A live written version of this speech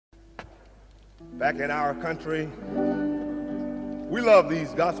Back in our country, we love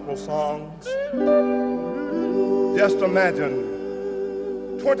these gospel songs. Just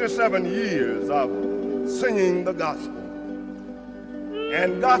imagine 27 years of singing the gospel.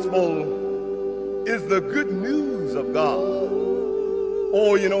 And gospel is the good news of God.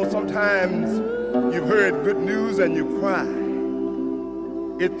 Oh, you know, sometimes you've heard good news and you cry.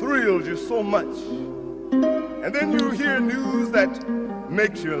 It thrills you so much. And then you hear news that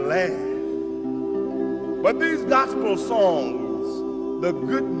makes you laugh. But these gospel songs, the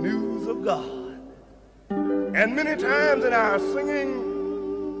good news of God. And many times in our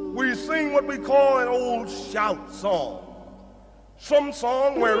singing, we sing what we call an old shout song. Some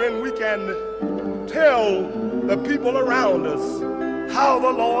song wherein we can tell the people around us how the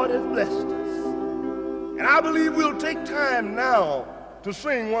Lord has blessed us. And I believe we'll take time now to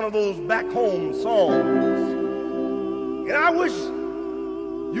sing one of those back home songs. And I wish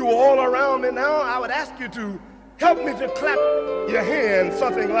you were all around me now. I would ask you to help me to clap your hands,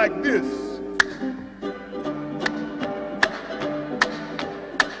 something like this.